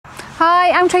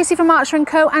Hi, I'm Tracy from Archer &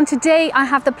 Co, and today I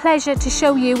have the pleasure to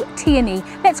show you T&E.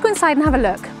 Let's go inside and have a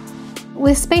look.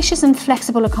 With spacious and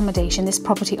flexible accommodation, this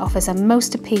property offers a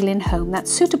most appealing home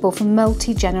that's suitable for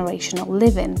multi-generational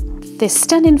living. This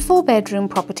stunning 4-bedroom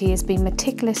property has been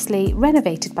meticulously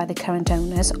renovated by the current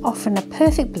owners, offering a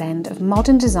perfect blend of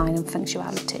modern design and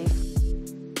functionality.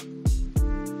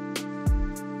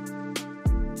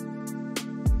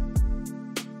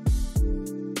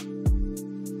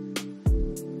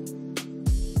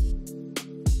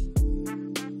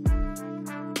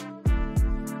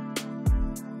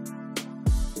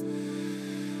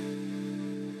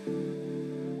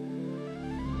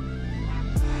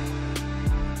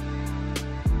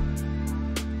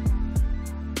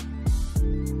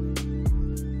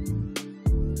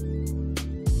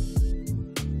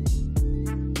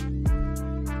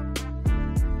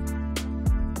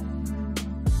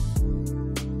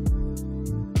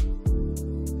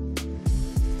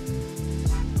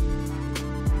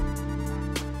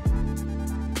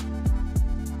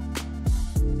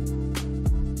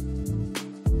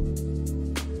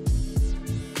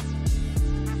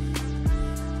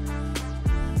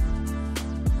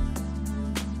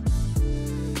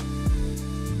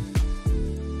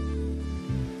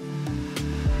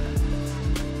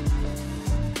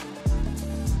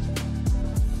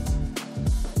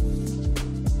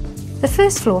 The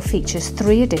first floor features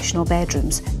 3 additional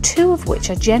bedrooms, 2 of which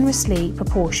are generously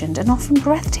proportioned and offer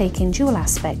breathtaking dual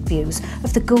aspect views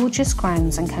of the gorgeous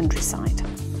grounds and countryside.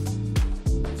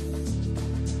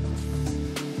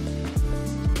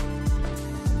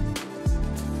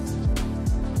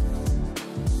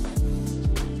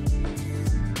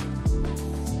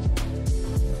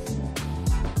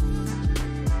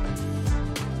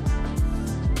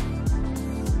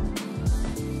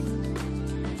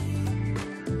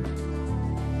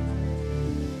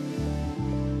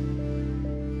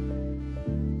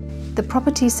 The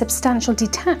property's substantial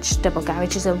detached double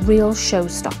garage is a real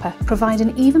showstopper,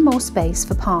 providing even more space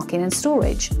for parking and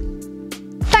storage.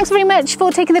 Thanks very much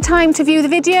for taking the time to view the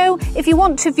video. If you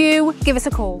want to view, give us a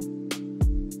call.